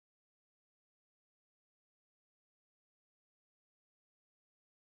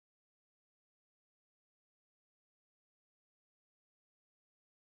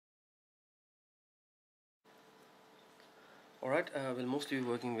Alright, we'll mostly be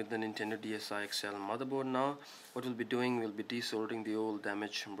working with the Nintendo DSi XL motherboard now. What we'll be doing, we'll be desoldering the old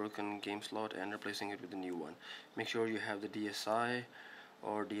damaged broken game slot and replacing it with a new one. Make sure you have the DSi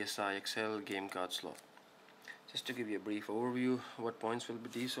or DSi XL game card slot. Just to give you a brief overview, what points we'll be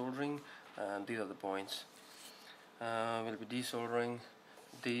desoldering, these are the points. We'll be desoldering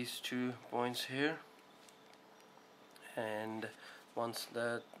these 2 points here, and once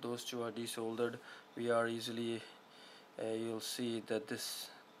those 2 are desoldered, we are easily you'll see that this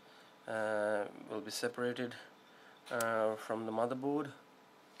will be separated from the motherboard.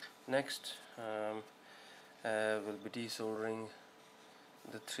 Next, we'll be desoldering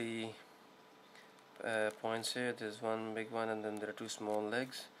the 3 points here. There's one big one and then there are 2 small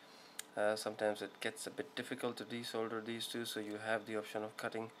legs. Sometimes it gets a bit difficult to desolder these 2, so you have the option of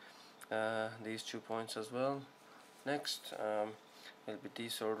cutting these 2 points as well. Next, we'll be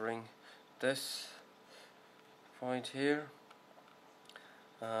desoldering this point here.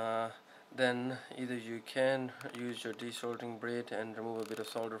 Then either you can use your desoldering braid and remove a bit of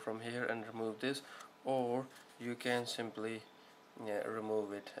solder from here and remove this, or you can simply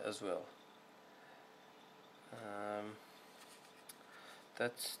remove it as well.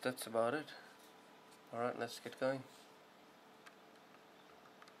 That's about it. Alright, let's get going.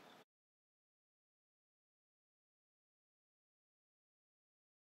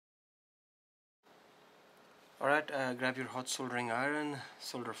 Alright, grab your hot soldering iron,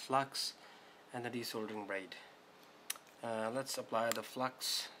 solder flux and the desoldering braid. Let's apply the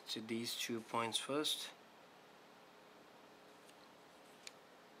flux to these 2 points first.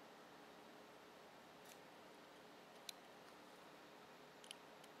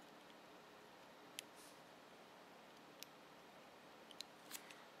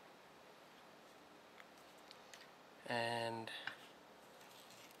 And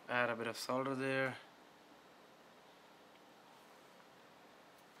add a bit of solder there.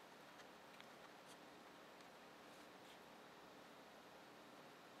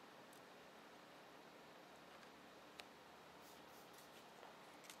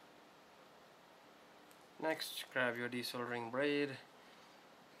 Next, grab your desoldering braid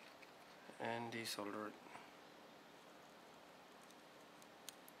and desolder it.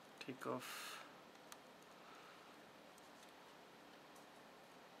 Take off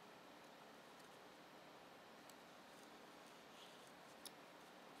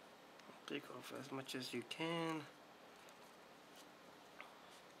as much as you can.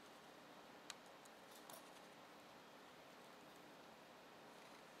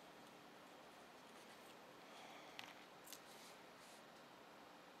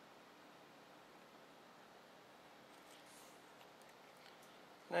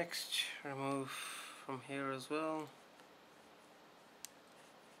 Next, remove from here as well.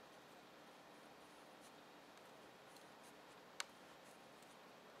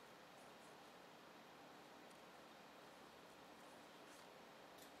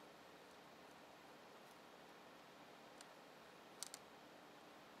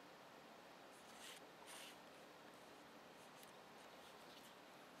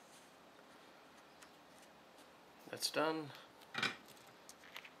 That's done.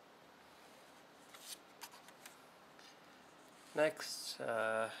 Next,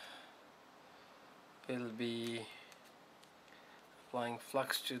 we'll be applying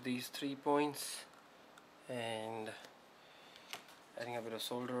flux to these 3 points and adding a bit of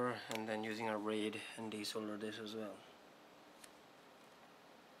solder, and then using our braid and desolder this as well.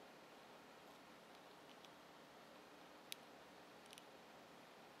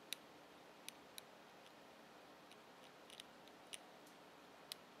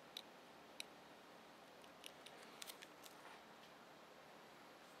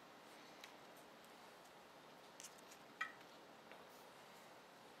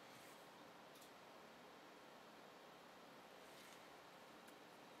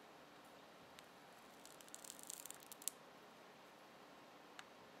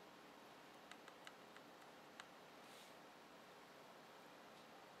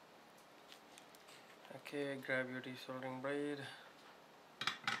 Okay, grab your desoldering braid.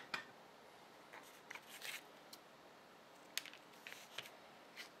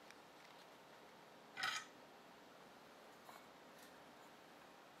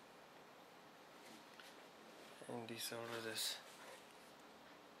 And desolder this.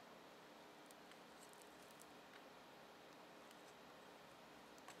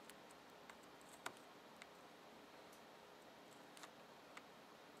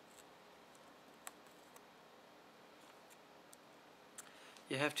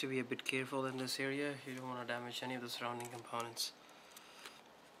 You have to be a bit careful in this area. You don't want to damage any of the surrounding components.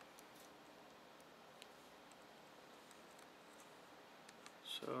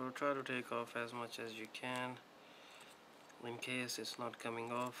 So try to take off as much as you can. In case it's not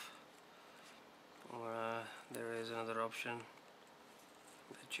coming off, there is another option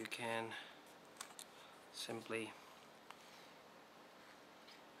that you can simply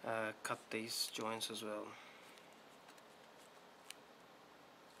cut these joints as well.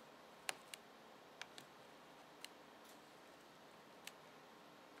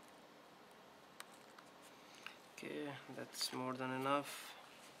 Okay, that's more than enough.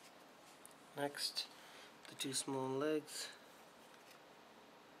 Next, the two small legs.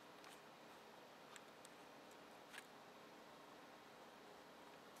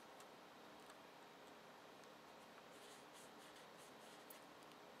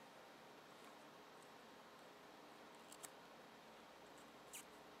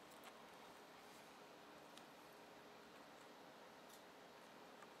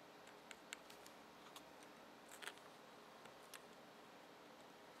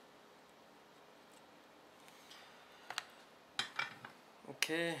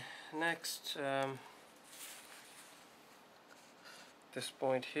 Okay, next this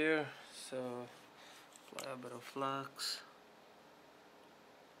point here, so apply a bit of flux.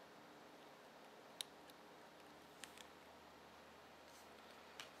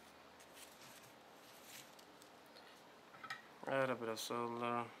 Add a bit of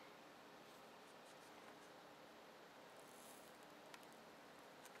solder.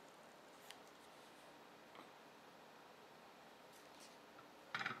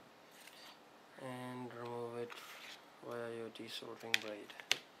 And remove it via your desoldering blade.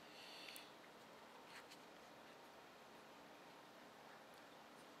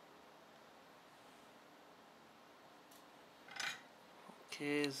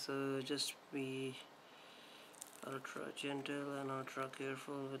 Okay, so just be ultra gentle and ultra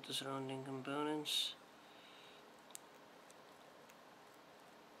careful with the surrounding components.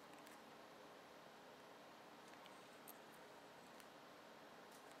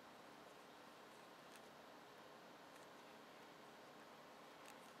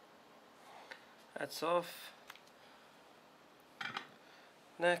 That's off.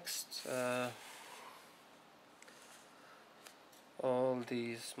 Next, all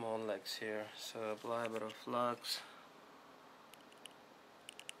these small legs here, so apply a bit of flux.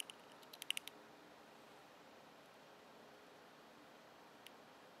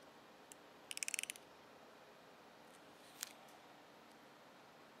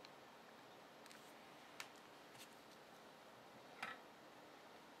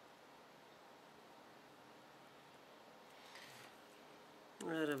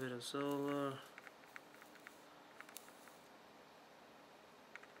 Add a bit of solder.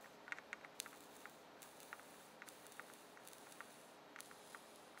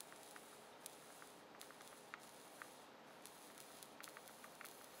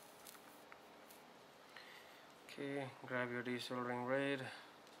 Okay, grab your desoldering blade.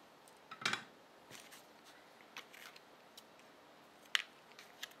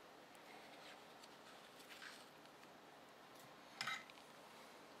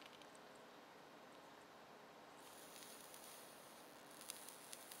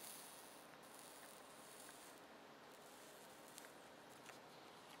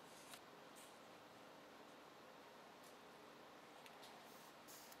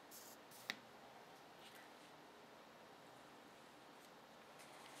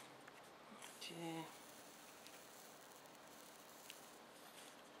 Okay.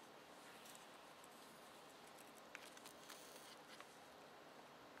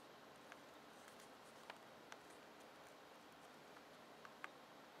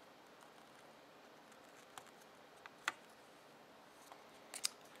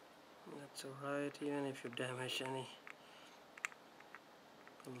 That's alright, even if you damage any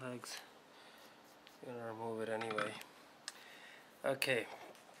legs, you're gonna remove it anyway. Okay,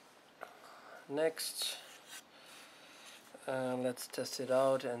 next let's test it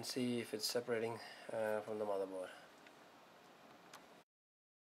out and see if it's separating from the motherboard.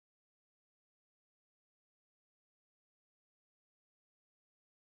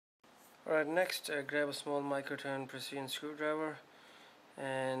 Alright, next grab a small micro-turn precision screwdriver,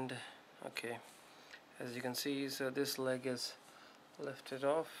 and okay, as you can see, so this leg is lifted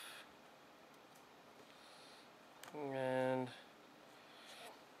off, and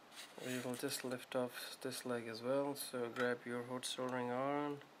we will just lift off this leg as well. So grab your hot soldering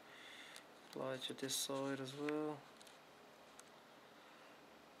iron, apply it to this side as well.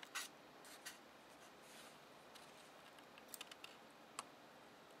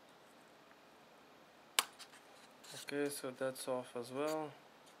 Okay, so that's off as well.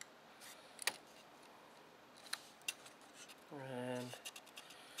 And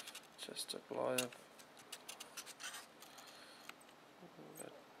just apply it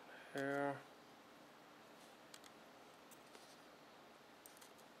here.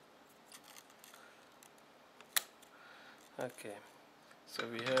 Okay, so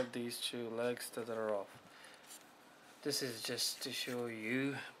we have these two legs that are off. This is just to show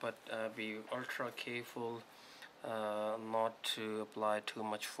you, but be ultra careful not to apply too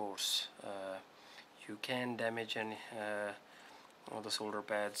much force. You can damage any the solder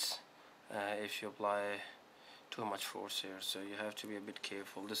pads if you apply too much force here, so you have to be a bit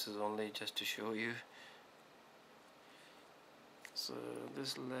careful. This is only just to show you. So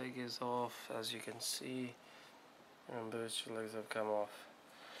this leg is off, as you can see, and those two legs have come off.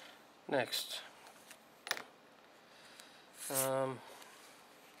 Next,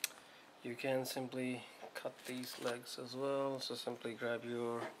 you can simply cut these legs as well. So simply grab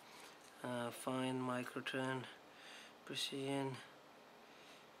your fine microturn precision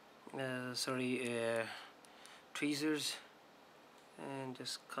tweezers and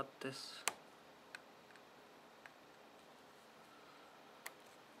just cut this.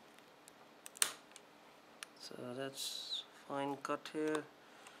 So that's fine cut here,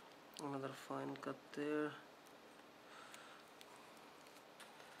 another fine cut there.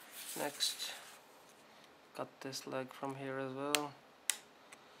 Next, cut this leg from here as well.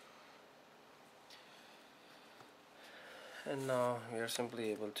 And now we are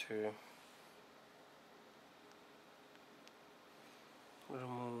simply able to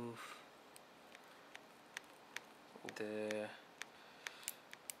remove the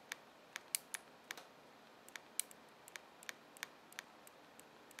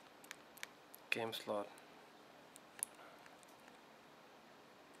game slot.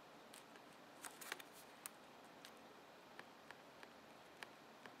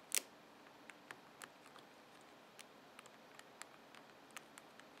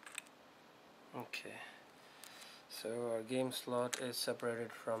 Okay, so our game slot is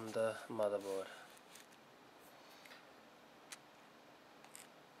separated from the motherboard.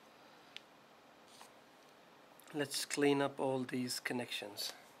 Let's clean up all these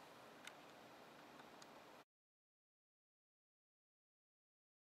connections.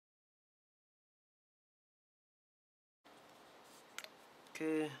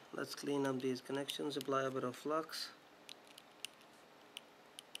 Okay, let's clean up these connections, apply a bit of flux.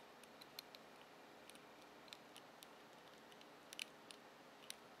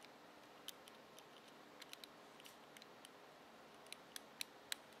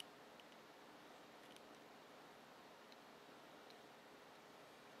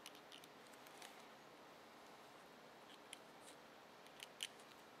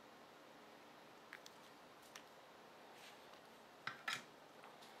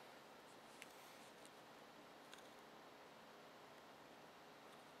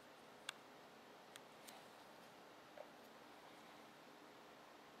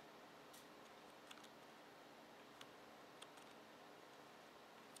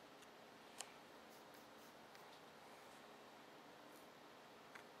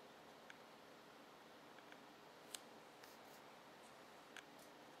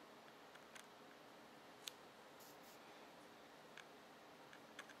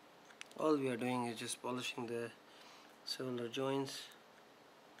 All we are doing is just polishing the cylinder joints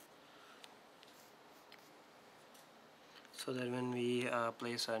so that when we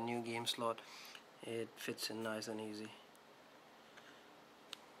place our new game slot, it fits in nice and easy.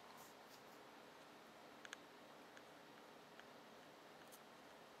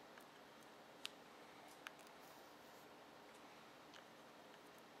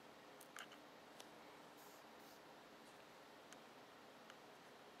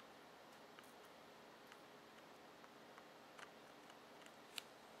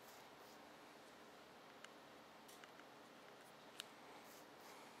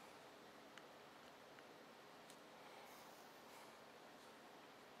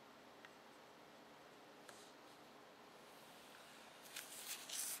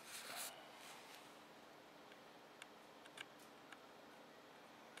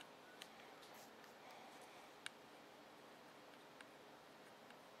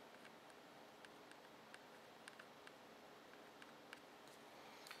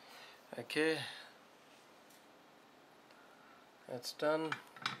 Okay, that's done.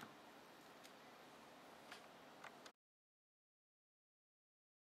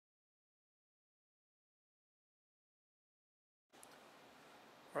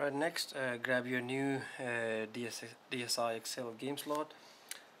 Alright, next grab your new DSi XL game slot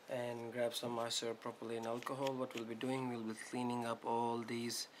and grab some isopropylene alcohol. What we'll be doing, we'll be cleaning up all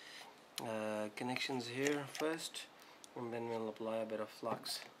these connections here first, and then we'll apply a bit of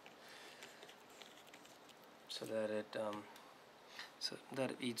flux. so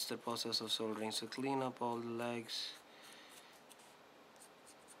that it eats the process of soldering. So clean up all the legs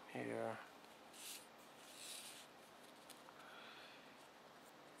here.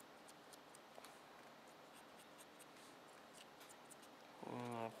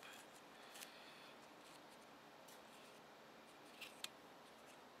 Up.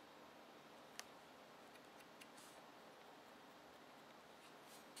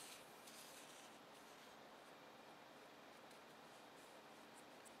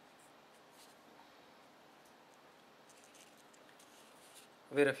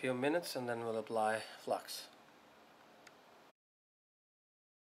 Wait a few minutes and then we'll apply flux.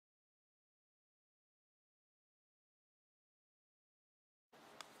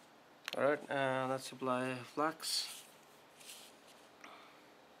 Alright, let's apply flux.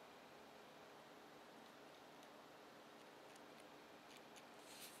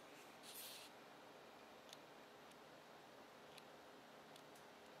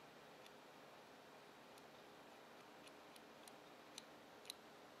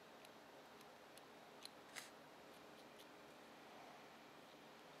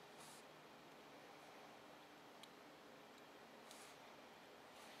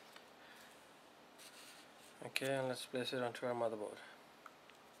 Okay, and let's place it onto our motherboard.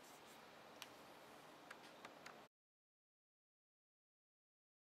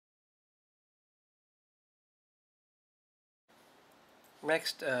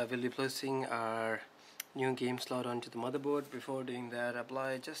 Next, we'll be placing our new game slot onto the motherboard. Before doing that,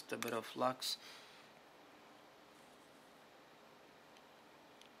 apply just a bit of flux.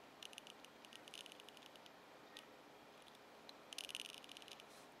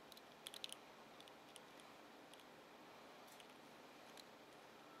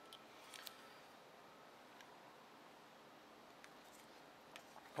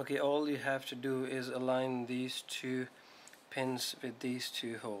 Okay, all you have to do is align these two pins with these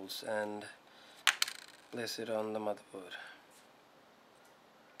two holes and place it on the motherboard.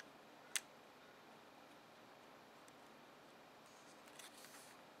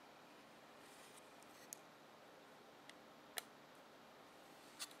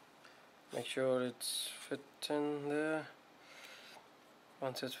 Make sure it's fit in there.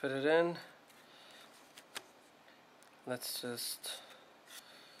 Once it's fitted in, let's just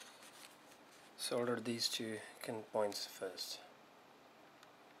solder these two points first.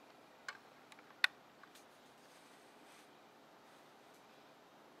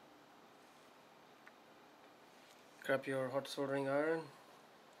 Grab your hot soldering iron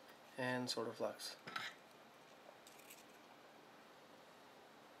and solder flux.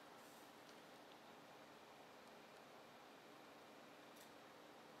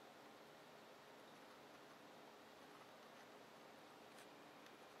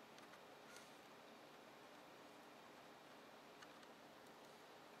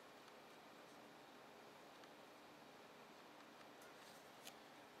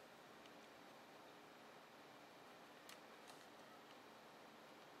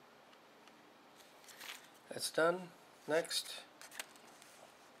 It's done. Next,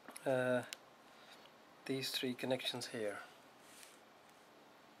 these three connections here.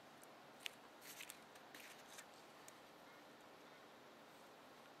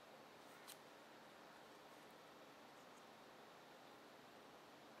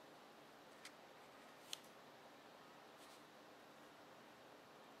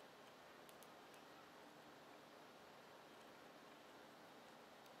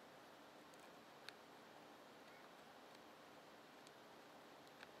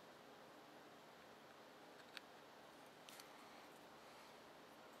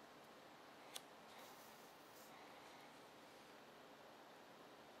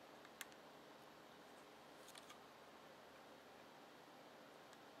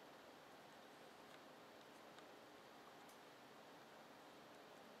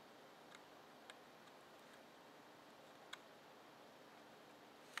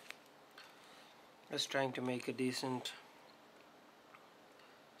 Just trying to make a decent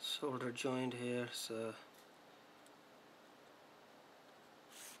solder joint here, so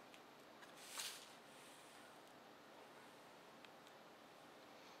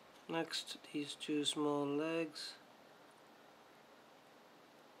next, these two small legs.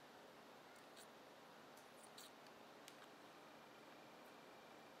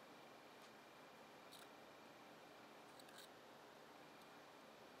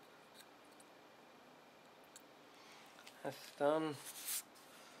 That's done.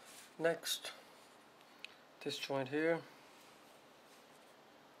 Next, this joint here.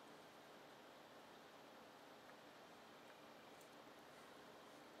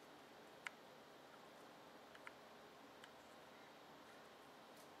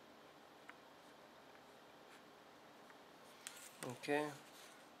 Okay,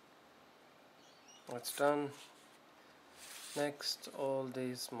 that's done. Next, all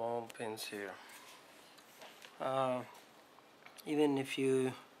these small pins here. Even if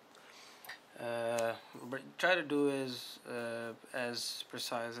you try to do as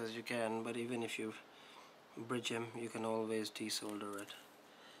precise as you can, but even if you bridge them, you can always desolder it.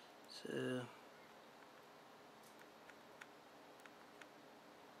 So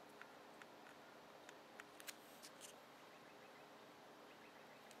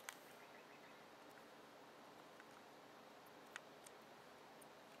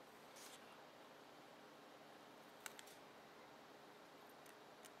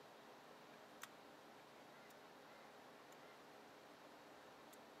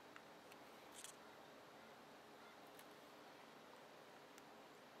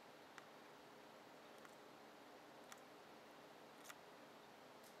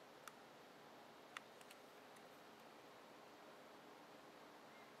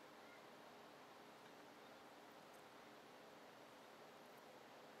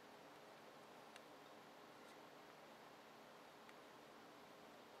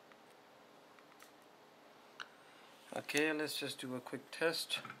okay, let's just do a quick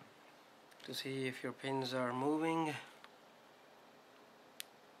test to see if your pins are moving.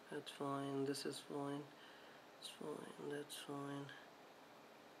 That's fine, this is fine, it's fine, that's fine.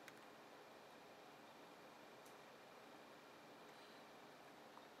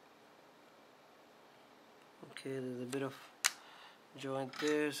 Okay, there's a bit of joint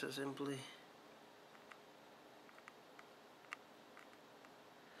there, so simply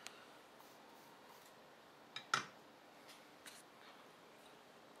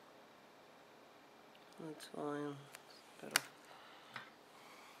that's fine. Bit of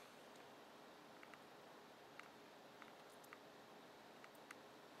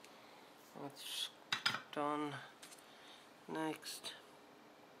that's done. Next,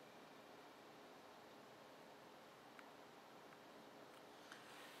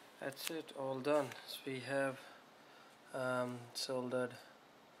 that's it, all done. So we have soldered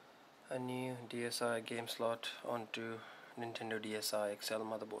a new DSi game slot onto Nintendo DSi XL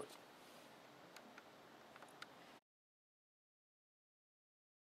motherboard.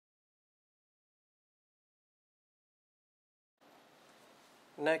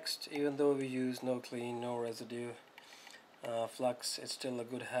 Next, even though we use no clean, no residue flux, it's still a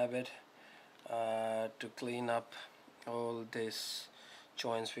good habit to clean up all these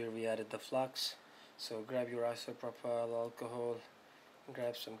joints where we added the flux. So grab your isopropyl alcohol,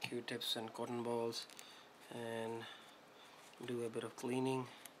 grab some Q-tips and cotton balls, and do a bit of cleaning.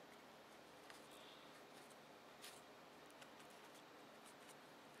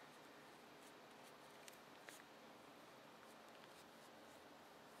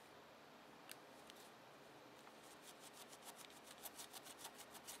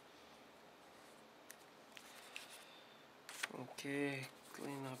 Okay,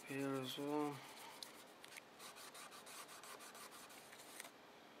 clean up here as well.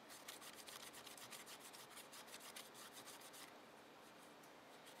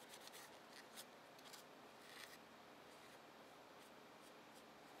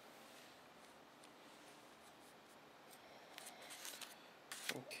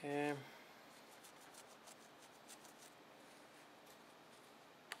 Okay.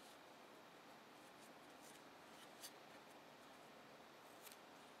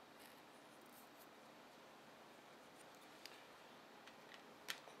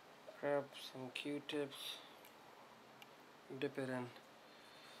 Grab some Q-tips, dip it in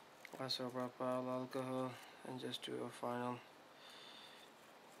isopropyl alcohol, and just do a final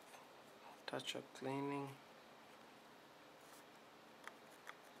touch-up cleaning.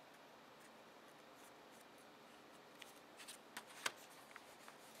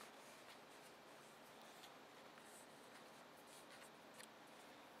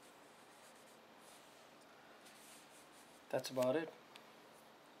 That's about it.